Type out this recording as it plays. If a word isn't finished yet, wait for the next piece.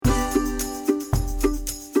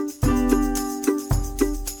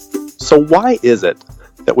So why is it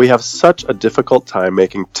that we have such a difficult time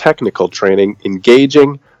making technical training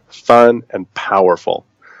engaging, fun, and powerful?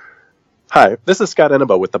 Hi, this is Scott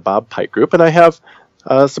Enebo with the Bob Pike Group, and I have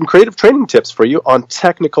some creative training tips for you on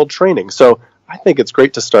technical training. So I think it's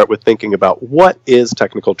great to start with thinking about what is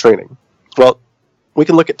technical training. Well, we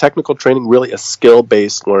can look at technical training really as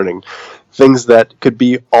skill-based learning, things that could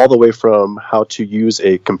be all the way from how to use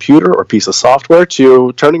a computer or piece of software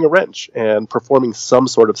to turning a wrench and performing some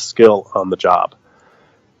sort of skill on the job.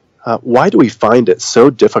 Why do we find it so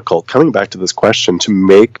difficult, coming back to this question, to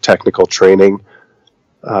make technical training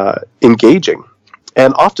engaging?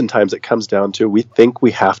 And oftentimes it comes down to we think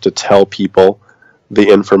we have to tell people the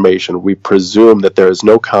information. We presume that there is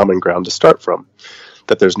no common ground to start from,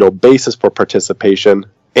 that there's no basis for participation,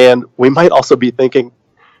 and we might also be thinking,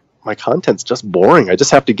 my content's just boring. I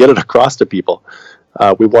just have to get it across to people.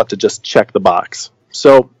 We want to just check the box.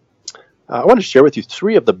 So I want to share with you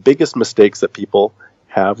 3 of the biggest mistakes that people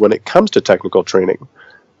have when it comes to technical training.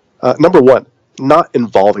 Number 1, not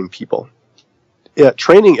involving people.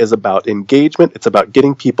 Training is about engagement. It's about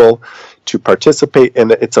getting people to participate,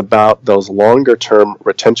 and it's about those longer-term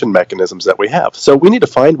retention mechanisms that we have. So we need to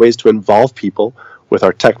find ways to involve people with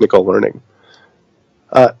our technical learning.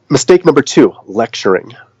 Mistake number 2,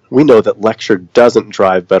 lecturing. We know that lecture doesn't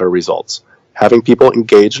drive better results. Having people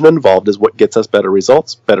engaged and involved is what gets us better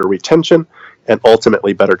results, better retention, and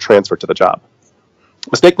ultimately better transfer to the job.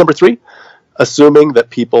 Mistake number 3, assuming that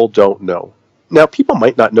people don't know. Now, people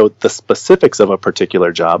might not know the specifics of a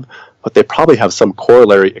particular job, but they probably have some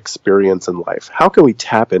corollary experience in life. How can we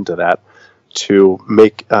tap into that to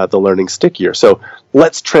make the learning stickier? So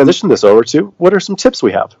let's transition this over to what are some tips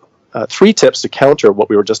we have. 3 tips to counter what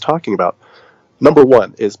we were just talking about. Number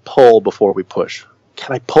 1 is pull before we push.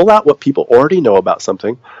 Can I pull out what people already know about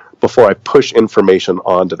something before I push information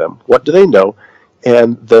onto them? What do they know?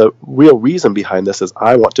 And the real reason behind this is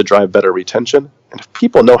I want to drive better retention. And if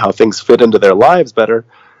people know how things fit into their lives better,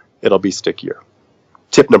 it'll be stickier.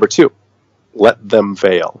 Tip number 2, let them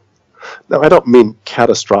fail. Now, I don't mean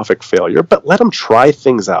catastrophic failure, but let them try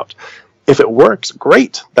things out. If it works,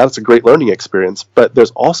 great. That's a great learning experience. But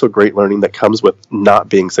there's also great learning that comes with not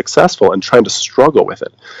being successful and trying to struggle with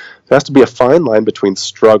it. There has to be a fine line between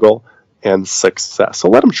struggle and success. So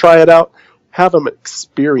let them try it out. Have them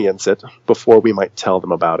experience it before we might tell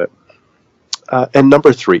them about it. And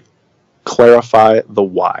number 3, clarify the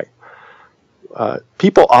why.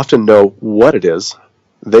 People often know what it is.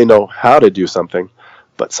 They know how to do something.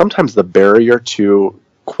 But sometimes the barrier to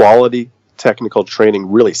quality technical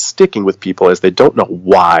training really sticking with people is they don't know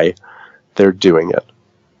why they're doing it.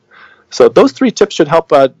 So those 3 tips should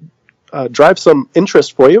help drive some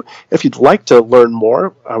interest for you. If you'd like to learn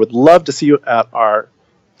more, I would love to see you at our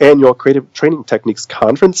annual Creative Training Techniques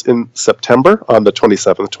Conference in September on the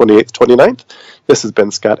 27th, 28th, 29th. This has been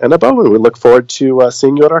Scott Enebo, and we look forward to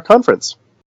seeing you at our conference.